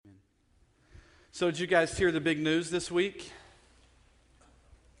So did you guys hear the big news this week?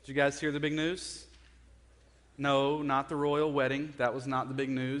 Did you guys hear the big news? No, not the royal wedding. That was not the big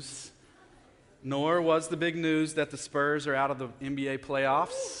news. Nor was the big news that the Spurs are out of the NBA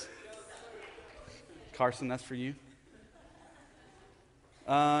playoffs. Carson, that's for you.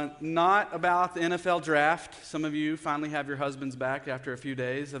 Not about the NFL draft. Some of you finally have your husbands back after a few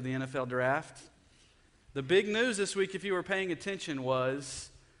days of the NFL draft. The big news this week, if you were paying attention, was,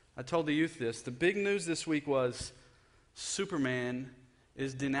 I told the youth this, the big news this week was Superman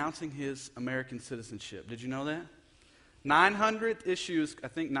is denouncing his American citizenship. Did you know that? 900 issues, I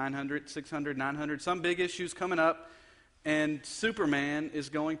think 900, 600, 900, some big issues coming up, and Superman is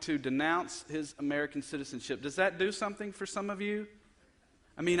going to denounce his American citizenship. Does that do something for some of you?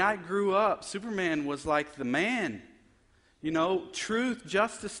 I mean, I grew up, Superman was like the man. You know, truth,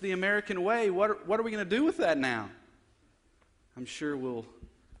 justice, the American way. What are we going to do with that now? I'm sure we'll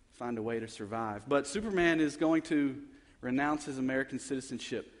find a way to survive. But Superman is going to renounce his American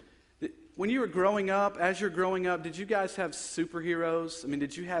citizenship. When you were growing up, as you're growing up, did you guys have superheroes? I mean,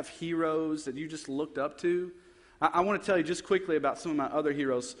 did you have heroes that you just looked up to? I want to tell you just quickly about some of my other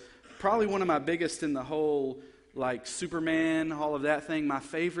heroes. Probably one of my biggest in the whole, like Superman, all of that thing. My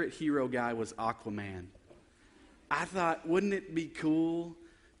favorite hero guy was Aquaman. I thought, wouldn't it be cool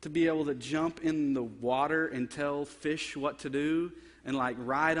to be able to jump in the water and tell fish what to do and like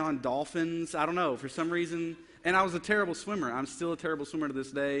ride on dolphins? I don't know, for some reason. And I was a terrible swimmer. I'm still a terrible swimmer to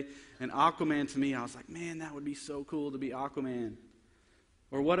this day. And Aquaman, to me, I was like, man, that would be so cool to be Aquaman.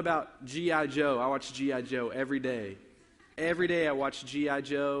 Or what about G.I. Joe? I watch G.I. Joe every day. Every day I watch G.I.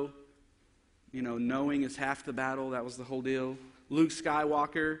 Joe. You know, knowing is half the battle. That was the whole deal. Luke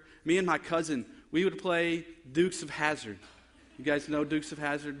Skywalker. Me and my cousin, we would play Dukes of Hazzard. You guys know Dukes of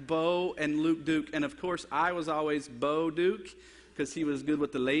Hazzard? Bo and Luke Duke. And, of course, I was always Bo Duke because he was good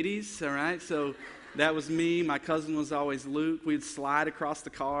with the ladies, all right? So that was me. My cousin was always Luke. We'd slide across the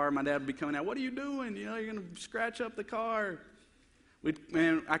car. My dad would be coming out, what are you doing? You know, you're going to scratch up the car.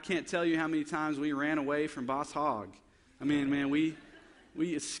 Man, I can't tell you how many times we ran away from Boss Hogg. I mean, man, we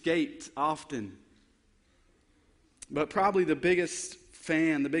escaped often. But probably the biggest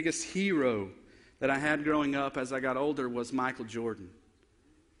fan, the biggest hero that I had growing up as I got older was Michael Jordan.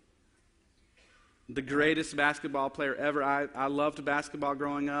 The greatest basketball player ever. I loved basketball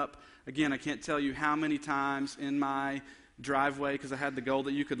growing up. Again, I can't tell you how many times in my driveway, because I had the goal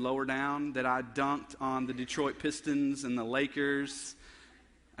that you could lower down, that I dunked on the Detroit Pistons and the Lakers.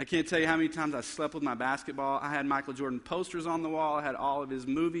 I can't tell you how many times I slept with my basketball. I had Michael Jordan posters on the wall. I had all of his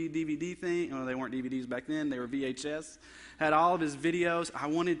movie DVD thing. Well, they weren't DVDs back then. They were VHS. Had all of his videos. I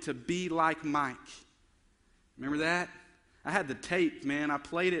wanted to be like Mike. Remember that? I had the tape, man. I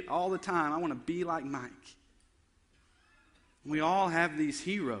played it all the time. I want to be like Mike. We all have these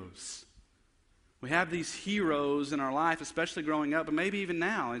heroes. We have these heroes in our life, especially growing up, but maybe even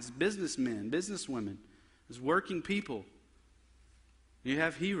now as businessmen, businesswomen, as working people. You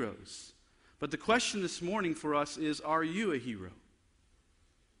have heroes. But the question this morning for us is, are you a hero?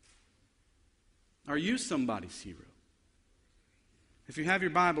 Are you somebody's hero? If you have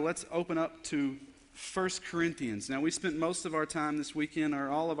your Bible, let's open up to 1 Corinthians. Now, we spent most of our time this weekend, or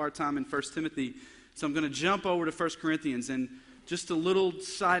all of our time in 1 Timothy, so I'm going to jump over to 1 Corinthians. And just a little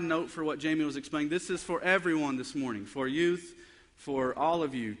side note for what Jamie was explaining. This is for everyone this morning, for youth, for all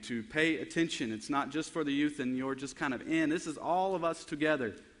of you to pay attention. It's not just for the youth and you're just kind of in. This is all of us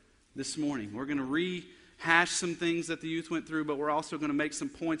together this morning. We're going to rehash some things that the youth went through, but we're also going to make some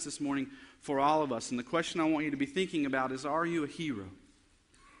points this morning for all of us. And the question I want you to be thinking about is, are you a hero?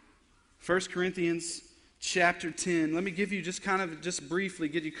 1 Corinthians chapter 10. Let me give you just briefly,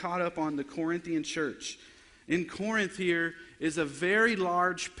 get you caught up on the Corinthian church. In Corinth here is a very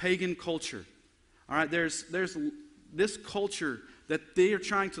large pagan culture. All right, there's this culture that they are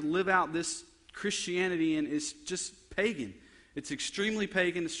trying to live out this Christianity in is just pagan. It's extremely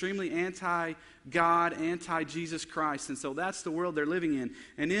pagan, extremely anti-God, anti-Jesus Christ. And so that's the world they're living in.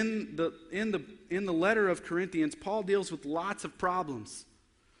 And in the letter of Corinthians, Paul deals with lots of problems.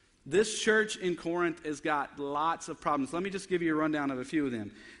 This church in Corinth has got lots of problems. Let me just give you a rundown of a few of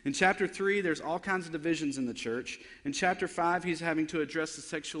them. In chapter 3, there's all kinds of divisions in the church. In chapter 5, he's having to address the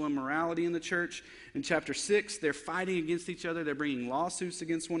sexual immorality in the church. In chapter 6, they're fighting against each other. They're bringing lawsuits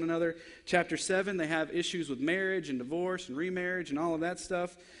against one another. Chapter 7, they have issues with marriage and divorce and remarriage and all of that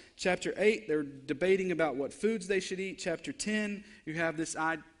stuff. Chapter 8, they're debating about what foods they should eat. Chapter 10, you have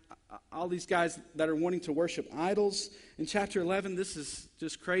all these guys that are wanting to worship idols. In chapter 11, this is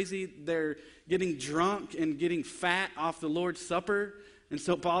just crazy. They're getting drunk and getting fat off the Lord's Supper. And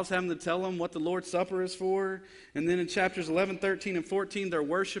so Paul's having to tell them what the Lord's Supper is for. And then in chapters 11, 13, and 14, their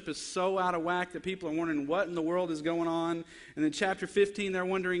worship is so out of whack that people are wondering what in the world is going on. And in chapter 15, they're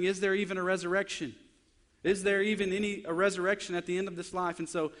wondering, is there even a resurrection? Is there even a resurrection at the end of this life? And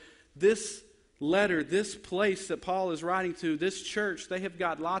so this letter, this place that Paul is writing to, this church, they have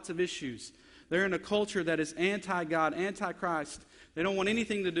got lots of issues. They're in a culture that is anti-God, anti-Christ. They don't want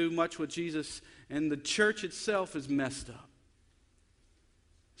anything to do much with Jesus. And the church itself is messed up.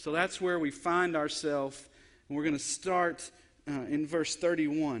 So that's where we find ourselves, and we're going to start in verse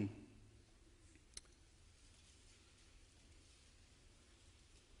 31.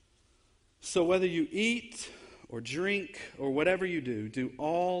 So whether you eat or drink or whatever you do, do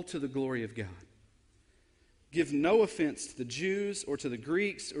all to the glory of God. Give no offense to the Jews or to the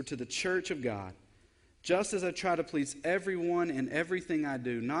Greeks or to the church of God, just as I try to please everyone in everything I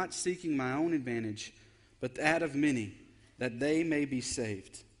do, not seeking my own advantage, but that of many, that they may be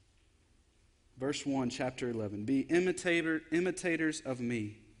saved. Verse 1, chapter 11. Be imitators of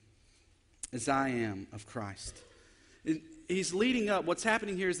me, as I am of Christ. He's leading up. What's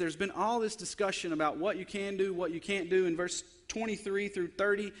happening here is there's been all this discussion about what you can do, what you can't do. In verse 23 through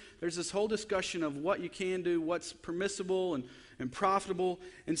 30, there's this whole discussion of what you can do, what's permissible and profitable.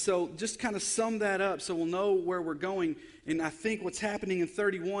 And so just kind of sum that up so we'll know where we're going. And I think what's happening in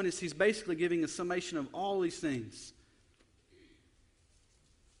 31 is he's basically giving a summation of all these things.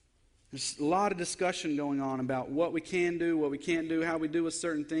 There's a lot of discussion going on about what we can do, what we can't do, how we do with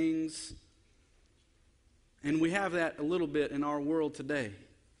certain things. And we have that a little bit in our world today.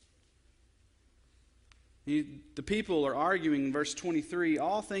 The people are arguing in verse 23,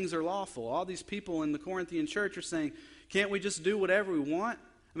 all things are lawful. All these people in the Corinthian church are saying, can't we just do whatever we want?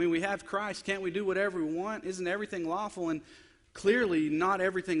 I mean, we have Christ. Can't we do whatever we want? Isn't everything lawful? And clearly, not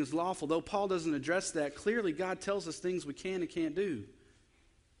everything is lawful. Though Paul doesn't address that, clearly God tells us things we can and can't do.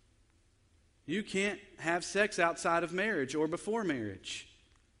 You can't have sex outside of marriage or before marriage.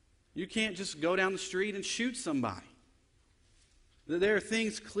 You can't just go down the street and shoot somebody. There are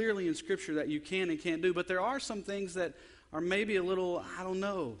things clearly in Scripture that you can and can't do, but there are some things that are maybe a little, I don't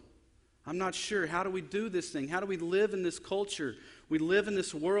know. I'm not sure. How do we do this thing? How do we live in this culture? We live in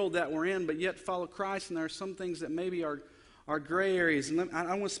this world that we're in, but yet follow Christ, and there are some things that maybe are gray areas. And I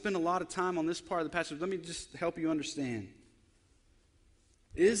don't want to spend a lot of time on this part of the passage. Let me just help you understand.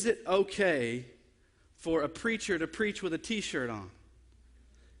 Is it okay for a preacher to preach with a T-shirt on?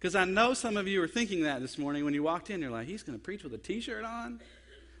 Because I know some of you are thinking that this morning when you walked in. You're like, he's going to preach with a T-shirt on?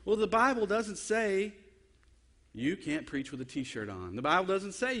 Well, the Bible doesn't say you can't preach with a T-shirt on. The Bible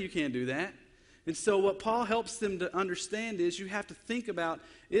doesn't say you can't do that. And so what Paul helps them to understand is you have to think about,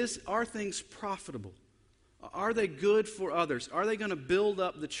 are things profitable? Are they good for others? Are they going to build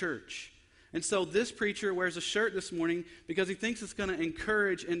up the church? And so this preacher wears a shirt this morning because he thinks it's going to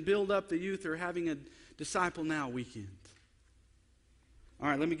encourage and build up the youth who are having a Disciple Now weekend. All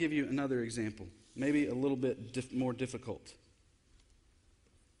right, let me give you another example, maybe a little bit more difficult.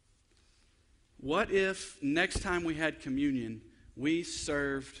 What if next time we had communion, we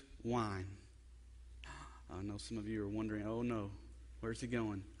served wine? I know some of you are wondering, oh no, where's he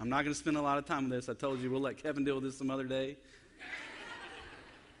going? I'm not going to spend a lot of time with this. I told you we'll let Kevin deal with this some other day.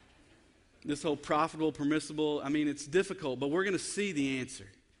 This whole profitable, permissible, I mean, it's difficult, but we're going to see the answer.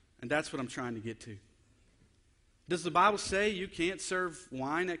 And that's what I'm trying to get to. Does the Bible say you can't serve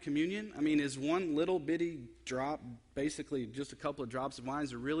wine at communion? I mean, is one little bitty drop, basically just a couple of drops of wine,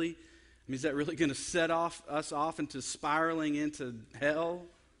 is that really going to set us off into spiraling into hell?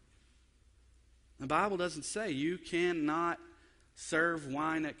 The Bible doesn't say you cannot serve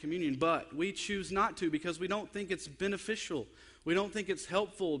wine at communion, but we choose not to because we don't think it's beneficial. We don't think it's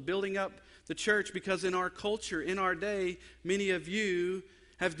helpful building up the church because in our culture, in our day, many of you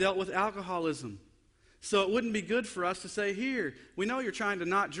have dealt with alcoholism. So it wouldn't be good for us to say, here, we know you're trying to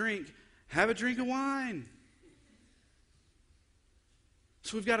not drink, have a drink of wine.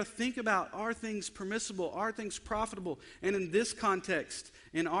 So we've got to think about, are things permissible? Are things profitable? And in this context,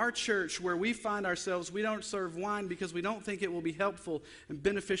 in our church where we find ourselves, we don't serve wine because we don't think it will be helpful and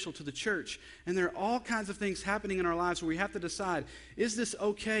beneficial to the church. And there are all kinds of things happening in our lives where we have to decide, is this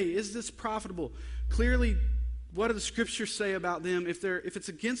okay? Is this profitable? Clearly, what do the Scriptures say about them? If it's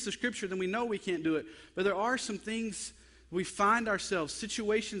against the Scripture, then we know we can't do it. But there are some things we find ourselves,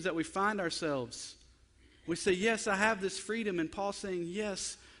 situations that we find ourselves. We say, yes, I have this freedom. And Paul's saying,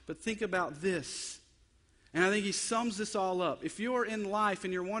 yes, but think about this. And I think he sums this all up. If you're in life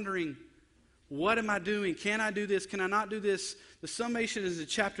and you're wondering, what am I doing? Can I do this? Can I not do this? The summation is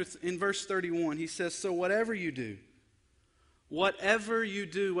in verse 31. He says, so whatever you do,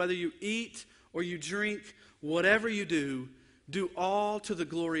 whether you eat or you drink, whatever you do Do all to the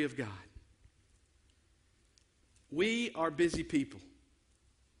glory of God. We are busy people.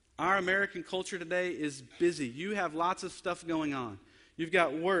 Our American culture today is busy. You have lots of stuff going on. You've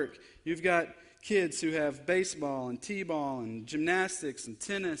got work. You've got kids who have baseball and t-ball and gymnastics and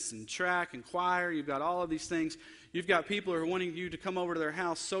tennis and track and choir. You've got all of these things. You've got people who are wanting you to come over to their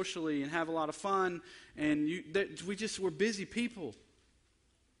house socially and have a lot of fun. And we're busy people.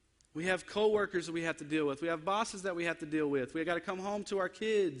 We have coworkers that we have to deal with. We have bosses that we have to deal with. We've got to come home to our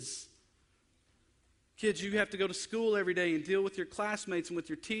kids. Kids, you have to go to school every day and deal with your classmates and with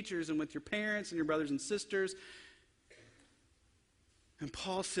your teachers and with your parents and your brothers and sisters. And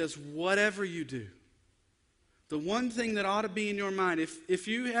Paul says, whatever you do, the one thing that ought to be in your mind, if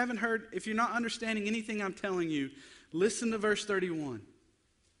you haven't heard, if you're not understanding anything I'm telling you, listen to verse 31.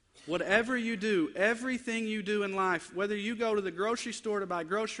 Whatever you do, everything you do in life, whether you go to the grocery store to buy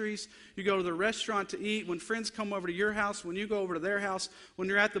groceries, you go to the restaurant to eat, when friends come over to your house, when you go over to their house, when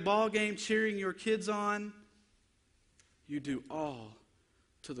you're at the ball game cheering your kids on, you do all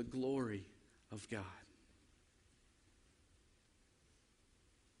to the glory of God.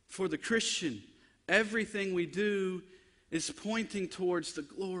 For the Christian, everything we do is pointing towards the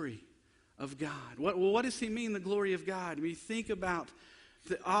glory of God. What does he mean, the glory of God? We think about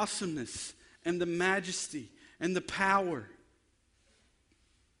the awesomeness and the majesty and the power.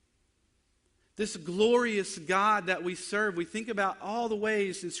 This glorious God that we serve, we think about all the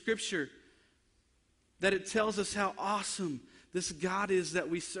ways in Scripture that it tells us how awesome this God is that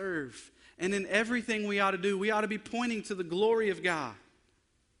we serve. And in everything we ought to do, we ought to be pointing to the glory of God.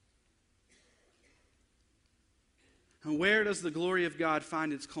 And where does the glory of God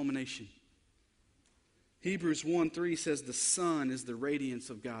find its culmination? Hebrews 1:3 says the Son is the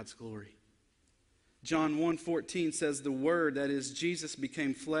radiance of God's glory. John 1:14 says the Word, that is Jesus,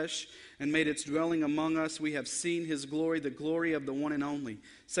 became flesh and made its dwelling among us. We have seen His glory, the glory of the one and only.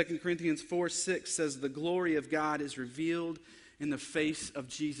 2 Corinthians 4:6 says the glory of God is revealed in the face of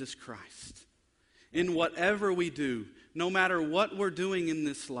Jesus Christ. In whatever we do, no matter what we're doing in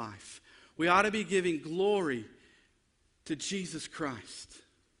this life, we ought to be giving glory to Jesus Christ.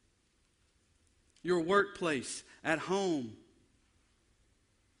 Your workplace, at home,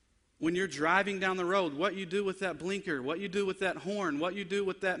 when you're driving down the road, what you do with that blinker, what you do with that horn, what you do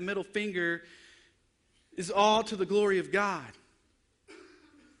with that middle finger is all to the glory of God.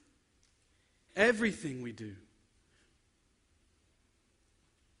 Everything we do.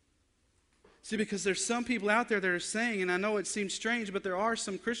 See, because there's some people out there that are saying, and I know it seems strange, but there are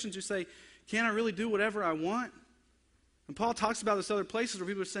some Christians who say, can't I really do whatever I want? And Paul talks about this other places where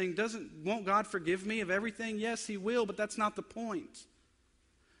people are saying, won't God forgive me of everything? Yes, He will, but that's not the point.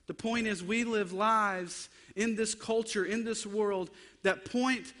 The point is we live lives in this culture, in this world, that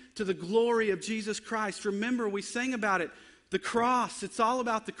point to the glory of Jesus Christ. Remember, we sang about it, the cross. It's all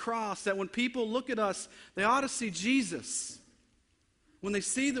about the cross, that when people look at us, they ought to see Jesus. When they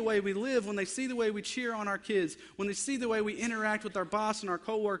see the way we live, when they see the way we cheer on our kids, when they see the way we interact with our boss and our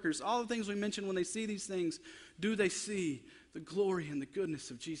coworkers, all the things we mentioned, when they see these things, do they see the glory and the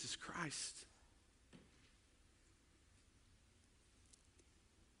goodness of Jesus Christ?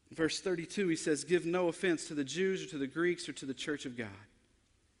 In verse 32, he says, give no offense to the Jews or to the Greeks or to the church of God.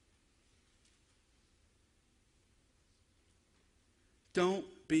 Don't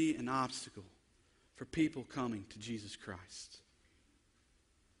be an obstacle for people coming to Jesus Christ.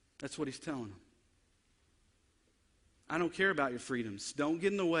 That's what he's telling them. I don't care about your freedoms. Don't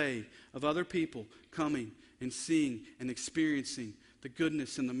get in the way of other people coming and seeing and experiencing the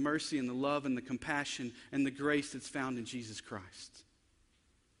goodness and the mercy and the love and the compassion and the grace that's found in Jesus Christ.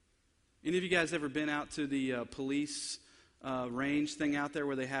 Any of you guys ever been out to the police range thing out there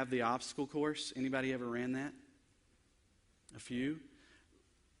where they have the obstacle course? Anybody ever ran that? A few?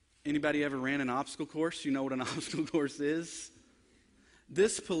 Anybody ever ran an obstacle course? You know what an obstacle course is?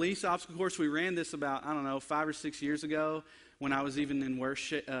 This police obstacle course, we ran this about, 5 or 6 years ago when I was even in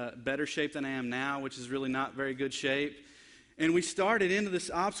better shape than I am now, which is really not very good shape. And we started into this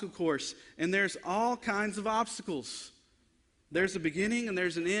obstacle course, and there's all kinds of obstacles. There's a beginning and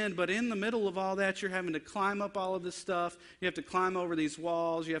there's an end, but in the middle of all that, you're having to climb up all of this stuff. You have to climb over these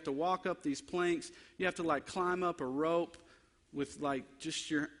walls. You have to walk up these planks. You have to climb up a rope with just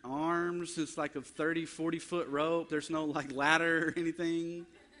your arms. It's like a 30, 40-foot rope. There's no ladder or anything.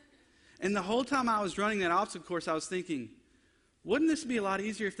 And the whole time I was running that obstacle course, I was thinking, wouldn't this be a lot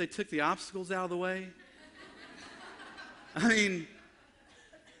easier if they took the obstacles out of the way? I mean,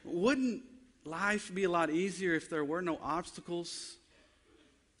 wouldn't life be a lot easier if there were no obstacles?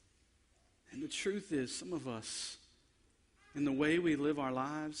 And the truth is, some of us, in the way we live our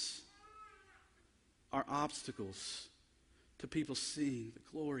lives, are obstacles to people seeing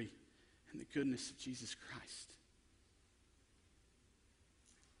the glory and the goodness of Jesus Christ.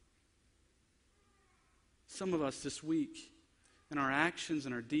 Some of us this week, in our actions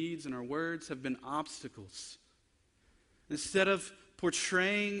and our deeds and our words, have been obstacles. Instead of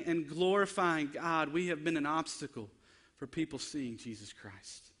portraying and glorifying God, we have been an obstacle for people seeing Jesus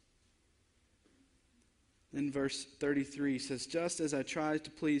Christ. Then verse 33 says, just as I try to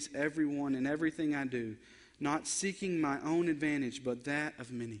please everyone in everything I do, not seeking my own advantage, but that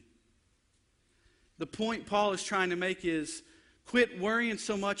of many. The point Paul is trying to make is, quit worrying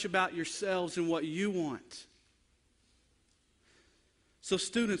so much about yourselves and what you want. So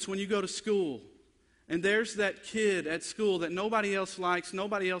students, when you go to school, and there's that kid at school that nobody else likes,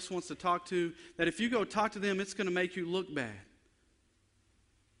 nobody else wants to talk to, that if you go talk to them, it's going to make you look bad.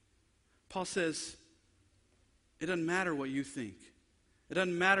 Paul says, it doesn't matter what you think. It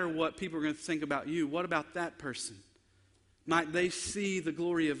doesn't matter what people are going to think about you. What about that person? Might they see the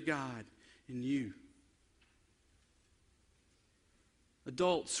glory of God in you?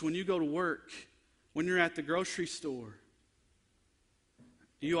 Adults, when you go to work, when you're at the grocery store,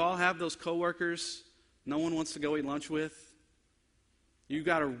 you all have those coworkers no one wants to go eat lunch with. You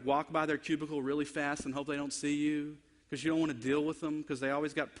got to walk by their cubicle really fast and hope they don't see you because you don't want to deal with them because they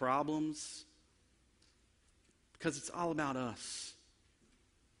always got problems. Because it's all about us.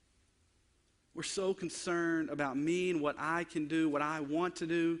 We're so concerned about me and what I can do, what I want to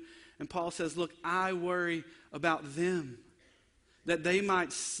do. And Paul says, look, I worry about them, that they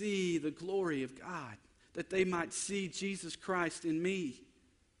might see the glory of God, that they might see Jesus Christ in me.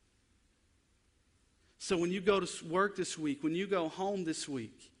 So when you go to work this week, when you go home this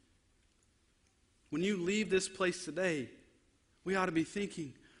week, when you leave this place today, we ought to be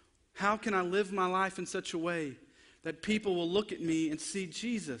thinking, how can I live my life in such a way that people will look at me and see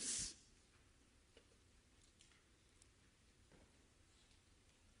Jesus?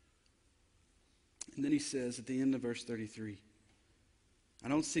 And then he says at the end of verse 33, I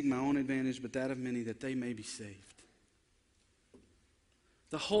don't seek my own advantage, but that of many, that they may be saved.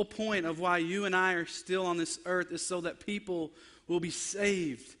 The whole point of why you and I are still on this earth is so that people will be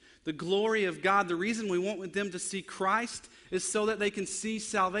saved. The glory of God, the reason we want them to see Christ is so that they can see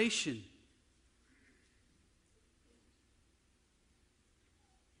salvation.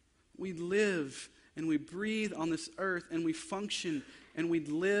 We live and we breathe on this earth and we function and we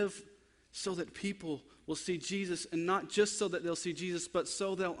live so that people will see Jesus, and not just so that they'll see Jesus, but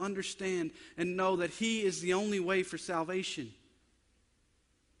so they'll understand and know that He is the only way for salvation.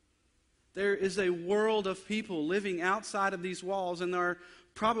 There is a world of people living outside of these walls, and there are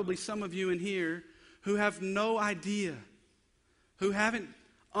probably some of you in here who have no idea, who haven't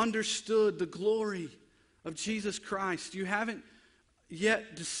understood the glory of Jesus Christ. You haven't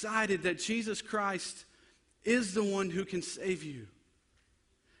yet decided that Jesus Christ is the one who can save you.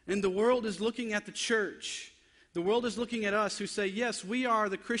 And the world is looking at the church. The world is looking at us who say, yes, we are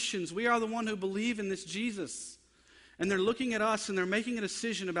the Christians. We are the one who believe in this Jesus. And they're looking at us and they're making a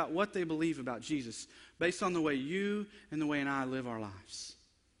decision about what they believe about Jesus based on the way you and the way I live our lives.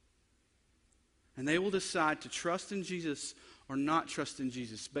 And they will decide to trust in Jesus or not trust in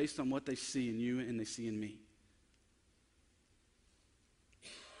Jesus based on what they see in you and they see in me.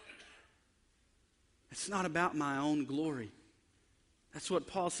 It's not about my own glory. That's what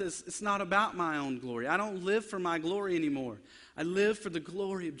Paul says. It's not about my own glory. I don't live for my glory anymore. I live for the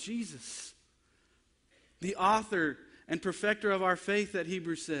glory of Jesus, the author and perfecter of our faith, that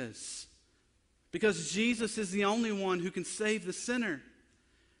Hebrews says. Because Jesus is the only one who can save the sinner.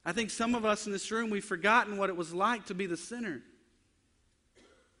 I think some of us in this room, we've forgotten what it was like to be the sinner.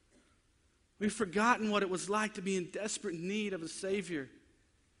 We've forgotten what it was like to be in desperate need of a Savior.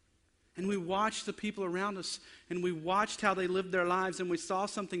 And we watched the people around us, and we watched how they lived their lives, and we saw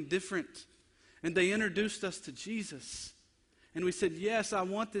something different. And they introduced us to Jesus. And we said, yes, I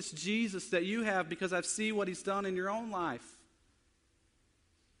want this Jesus that you have because I see what He's done in your own life.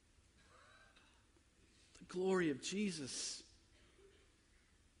 The glory of Jesus.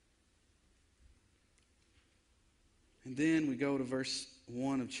 And then we go to verse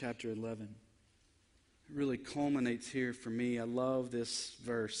 1 of chapter 11. It really culminates here for me. I love this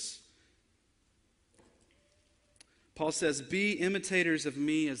verse. Paul says, be imitators of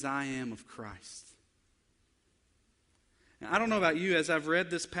me as I am of Christ. Now, I don't know about you, as I've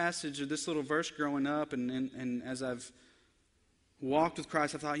read this passage or this little verse growing up and as I've walked with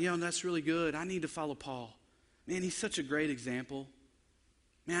Christ, I thought, that's really good. I need to follow Paul. Man, he's such a great example.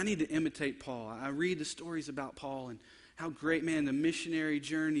 Man, I need to imitate Paul. I read the stories about Paul and how great, man, the missionary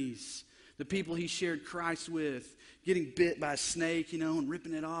journeys, the people he shared Christ with, getting bit by a snake, and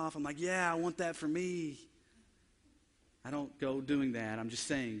ripping it off. I'm like, yeah, I want that for me. I don't go doing that. I'm just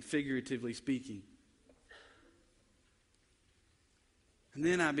saying, figuratively speaking. And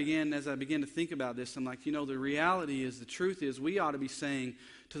then as I began to think about this, I'm like, the reality is, the truth is, we ought to be saying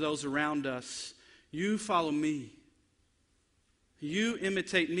to those around us, you follow me. You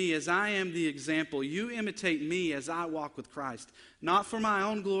imitate me as I am the example. You imitate me as I walk with Christ. Not for my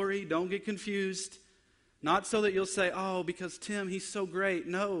own glory. Don't get confused. Not so that you'll say, oh, because Tim, he's so great.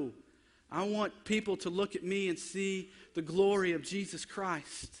 No. I want people to look at me and see the glory of Jesus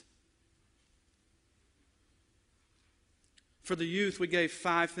Christ. For the youth, we gave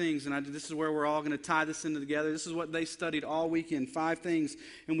 5 things, and this is where we're all going to tie this into together. This is what they studied all weekend, 5 things.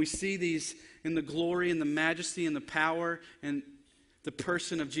 And we see these in the glory and the majesty and the power and the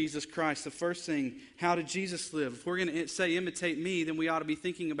person of Jesus Christ. The first thing, how did Jesus live? If we're going to say imitate me, then we ought to be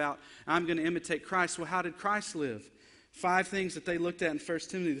thinking about, I'm going to imitate Christ. Well, how did Christ live? 5 things that they looked at in 1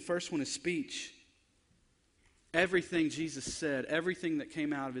 Timothy. The first one is speech. Everything Jesus said, everything that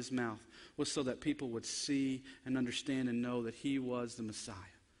came out of his mouth was so that people would see and understand and know that he was the Messiah.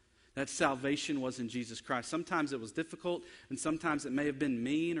 That salvation was in Jesus Christ. Sometimes it was difficult, and sometimes it may have been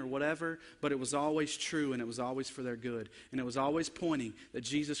mean or whatever, but it was always true, and it was always for their good. And it was always pointing that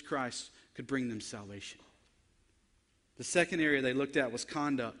Jesus Christ could bring them salvation. The second area they looked at was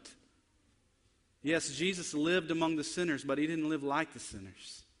conduct. Yes, Jesus lived among the sinners, but he didn't live like the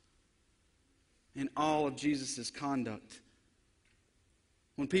sinners. In all of Jesus' conduct.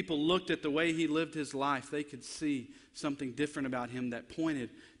 When people looked at the way he lived his life, they could see something different about him that pointed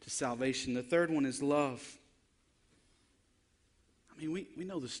to salvation. The third one is love. I mean, we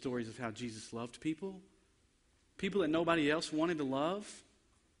know the stories of how Jesus loved people. People that nobody else wanted to love.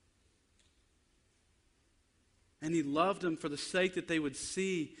 And he loved them for the sake that they would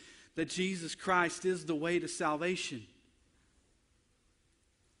see that Jesus Christ is the way to salvation.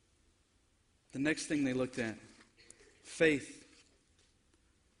 The next thing they looked at, faith.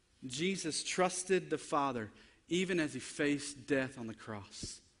 Jesus trusted the Father even as he faced death on the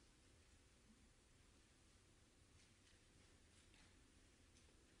cross.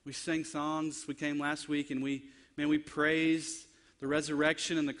 We sang songs. We came last week and we praised the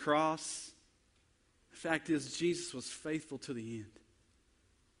resurrection and the cross. The fact is, Jesus was faithful to the end.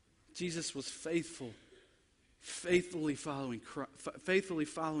 Jesus was faithfully following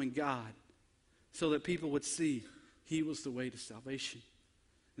God, so that people would see he was the way to salvation.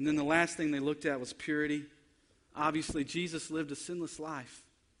 And then the last thing they looked at was purity. Obviously, Jesus lived a sinless life.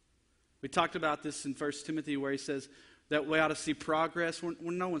 We talked about this in 1 Timothy where he says that we ought to see progress.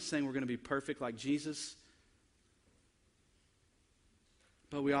 No one's saying we're going to be perfect like Jesus.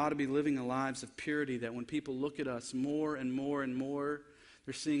 But we ought to be living lives of purity, that when people look at us more and more and more,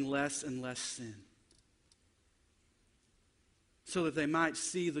 they're seeing less and less sin. So that they might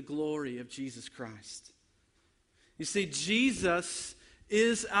see the glory of Jesus Christ. You see, Jesus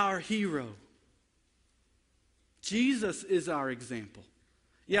is our hero. Jesus is our example.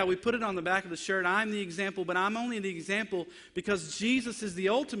 Yeah, we put it on the back of the shirt, I'm the example, but I'm only the example because Jesus is the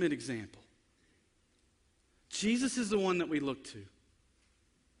ultimate example. Jesus is the one that we look to.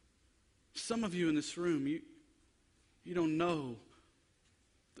 Some of you in this room, you don't know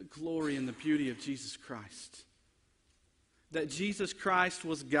the glory and the beauty of Jesus Christ. That Jesus Christ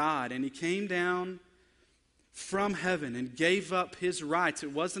was God, and he came down from heaven and gave up his rights.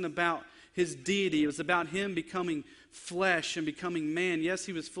 It wasn't about his deity. It was about him becoming flesh and becoming man. Yes,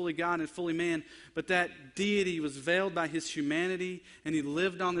 he was fully God and fully man, but that deity was veiled by his humanity, and he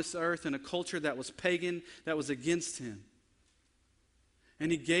lived on this earth in a culture that was pagan, that was against him.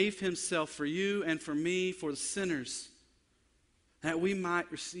 And he gave himself for you and for me, for the sinners, that we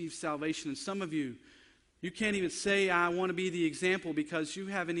might receive salvation. And some of you, you can't even say, I want to be the example, because you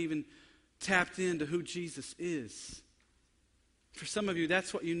haven't even tapped into who Jesus is. For some of you,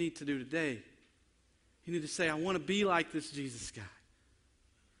 that's what you need to do today. You need to say, I want to be like this Jesus guy.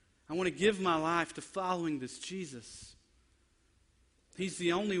 I want to give my life to following this Jesus. He's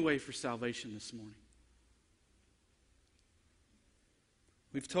the only way for salvation this morning.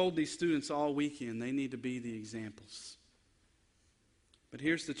 We've told these students all weekend they need to be the examples. But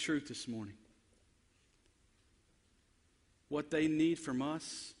here's the truth this morning. What they need from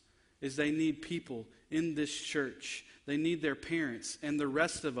us is they need people in this church. They need their parents and the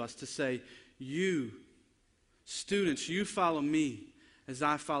rest of us to say, you, students, you follow me as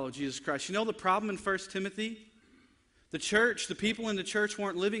I follow Jesus Christ. You know the problem in 1 Timothy? The church, the people in the church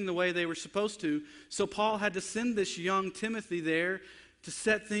weren't living the way they were supposed to. So Paul had to send this young Timothy there to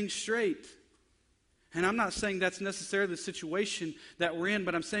set things straight. And I'm not saying that's necessarily the situation that we're in,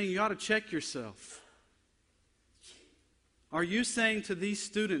 but I'm saying you ought to check yourself. Are you saying to these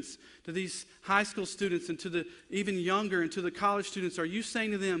students, to these high school students, and to the even younger, and to the college students, are you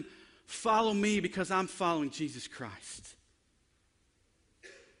saying to them, follow me because I'm following Jesus Christ?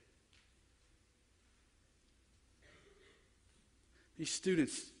 These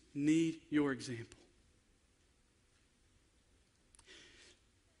students need your example.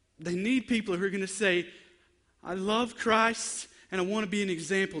 They need people who are going to say, I love Christ and I want to be an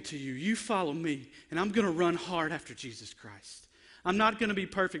example to you. You follow me and I'm going to run hard after Jesus Christ. I'm not going to be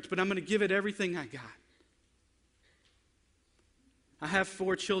perfect, but I'm going to give it everything I got. I have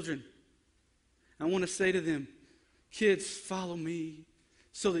 4 children. I want to say to them, kids, follow me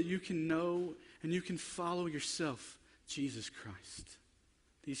so that you can know and you can follow yourself, Jesus Christ.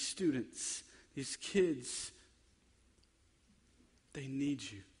 These students, these kids, they need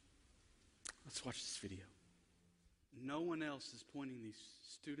you. Let's watch this video. No one else is pointing these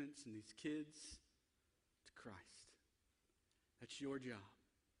students and these kids to Christ. That's your job.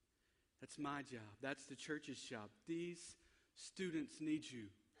 That's my job. That's the church's job. These students need you.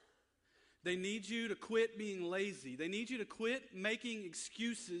 They need you to quit being lazy. They need you to quit making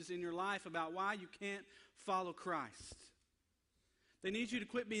excuses in your life about why you can't follow Christ. They need you to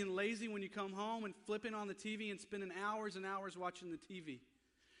quit being lazy when you come home and flipping on the TV and spending hours and hours watching the TV.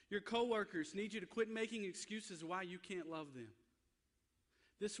 Your coworkers need you to quit making excuses why you can't love them.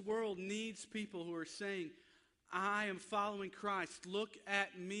 This world needs people who are saying, I am following Christ. Look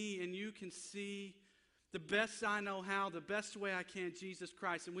at me and you can see the best I know how, the best way I can, Jesus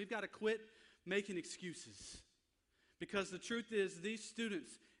Christ. And we've got to quit making excuses. Because the truth is, these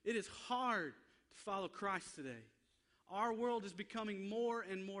students, it is hard to follow Christ today. Our world is becoming more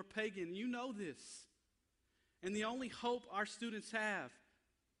and more pagan. You know this. And the only hope our students have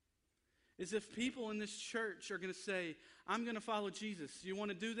is if people in this church are going to say, I'm going to follow Jesus. You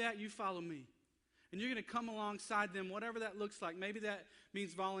want to do that? You follow me. And you're going to come alongside them, whatever that looks like. Maybe that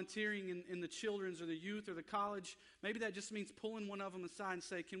means volunteering in the children's or the youth or the college. Maybe that just means pulling one of them aside and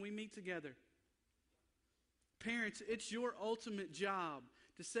say, can we meet together? Parents, it's your ultimate job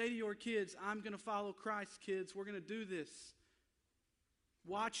to say to your kids, I'm going to follow Christ, kids. We're going to do this.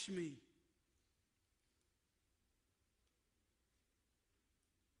 Watch me.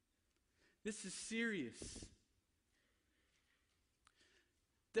 This is serious.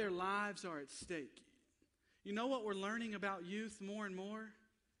 Their lives are at stake. You know what we're learning about youth more and more?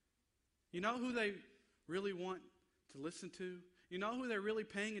 You know who they really want to listen to? You know who they're really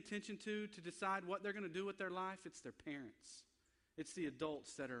paying attention to decide what they're going to do with their life? It's their parents. It's the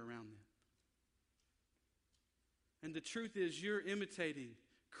adults that are around them. And the truth is, you're imitating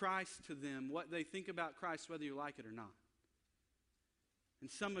Christ to them, what they think about Christ, whether you like it or not. And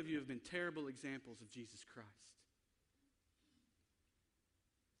some of you have been terrible examples of Jesus Christ.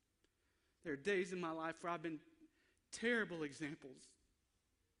 There are days in my life where I've been terrible examples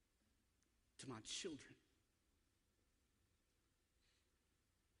to my children.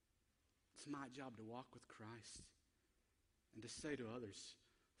 It's my job to walk with Christ and to say to others,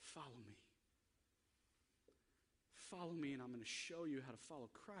 follow me. Follow me and I'm going to show you how to follow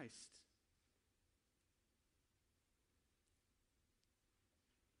Christ.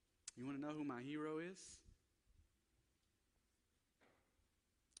 You want to know who my hero is?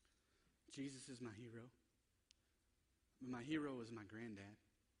 Jesus is my hero. But my hero is my granddad.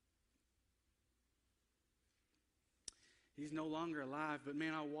 He's no longer alive, but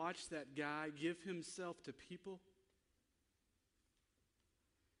man, I watched that guy give himself to people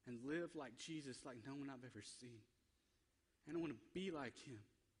and live like Jesus, like no one I've ever seen. And I want to be like him.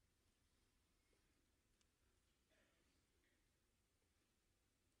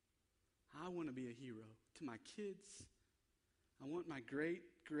 I want to be a hero to my kids. I want my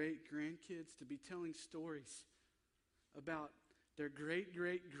great-great-grandkids to be telling stories about their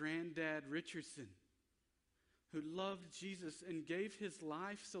great-great-granddad Richardson, who loved Jesus and gave his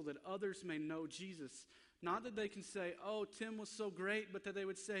life so that others may know Jesus. Not that they can say, oh, Tim was so great, but that they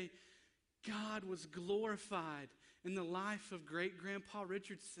would say, God was glorified in the life of great-grandpa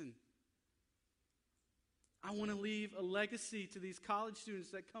Richardson. I want to leave a legacy to these college students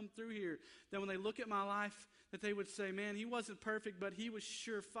that come through here, that when they look at my life, that they would say, man, he wasn't perfect, but he was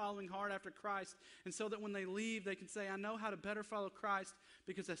sure following hard after Christ. And so that when they leave, they can say, I know how to better follow Christ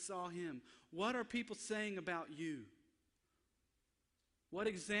because I saw him. What are people saying about you? What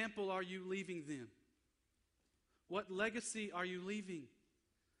example are you leaving them? What legacy are you leaving?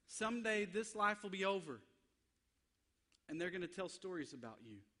 Someday this life will be over, and they're going to tell stories about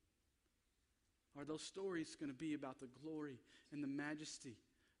you. Are those stories going to be about the glory and the majesty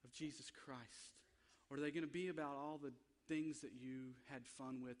of Jesus Christ? Or are they going to be about all the things that you had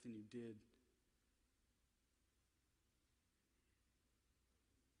fun with and you did?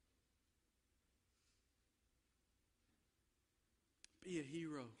 Be a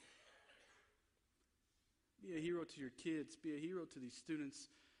hero. Be a hero to your kids. Be a hero to these students.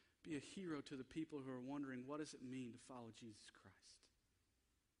 Be a hero to the people who are wondering, what does it mean to follow Jesus Christ?